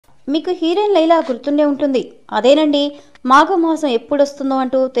మీకు హీరోయిన్ లైలా గుర్తుండే ఉంటుంది. అదేనండి, మాఘమాసం ఎప్పుడొస్తుందో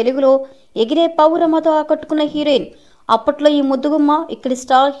అంటూ తెలుగులో ఎగిరే పౌరమ్మతో ఆకట్టుకున్న హీరోయిన్. అప్పట్లో ఈ ముద్దుగుమ్మ ఇక్కడి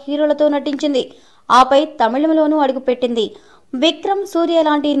స్టార్ హీరోలతో నటించింది. ఆపై తమిళంలోనూ అడుగుపెట్టింది. విక్రమ్, సూర్య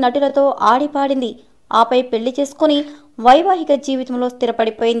లాంటి నటులతో ఆడిపాడింది. ఆపై పెళ్లి చేసుకుని వైవాహిక జీవితంలో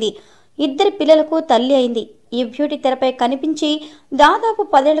స్థిరపడిపోయింది. ఇద్దరి పిల్లలకు తల్లి అయింది. ఈ బ్యూటీ తెరపై కనిపించి దాదాపు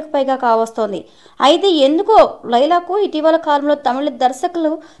 10 ఏళ్లకు పైగా కావస్తోంది. అయితే ఎందుకో లైలాకు ఇటీవల కాలంలో తమిళ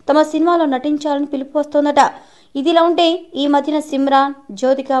దర్శకులు తమ సినిమాలో నటించాలని పిలుపు వస్తోందట. ఇదిలా ఉంటే ఈ మధ్యన సిమ్రాన్,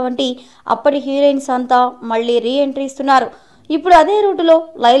 జ్యోతిక వంటి అప్పటి హీరోయిన్స్ అంతా మళ్ళీ రీ ఎంట్రీ ఇస్తున్నారు. ఇప్పుడు అదే రూటులో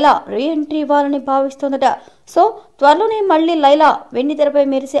లైలా రీ ఎంట్రీ ఇవ్వాలని భావిస్తోందట. సో త్వరలోనే మళ్ళీ లైలా వెండి తెరపై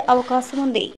మెరిసే అవకాశం ఉంది.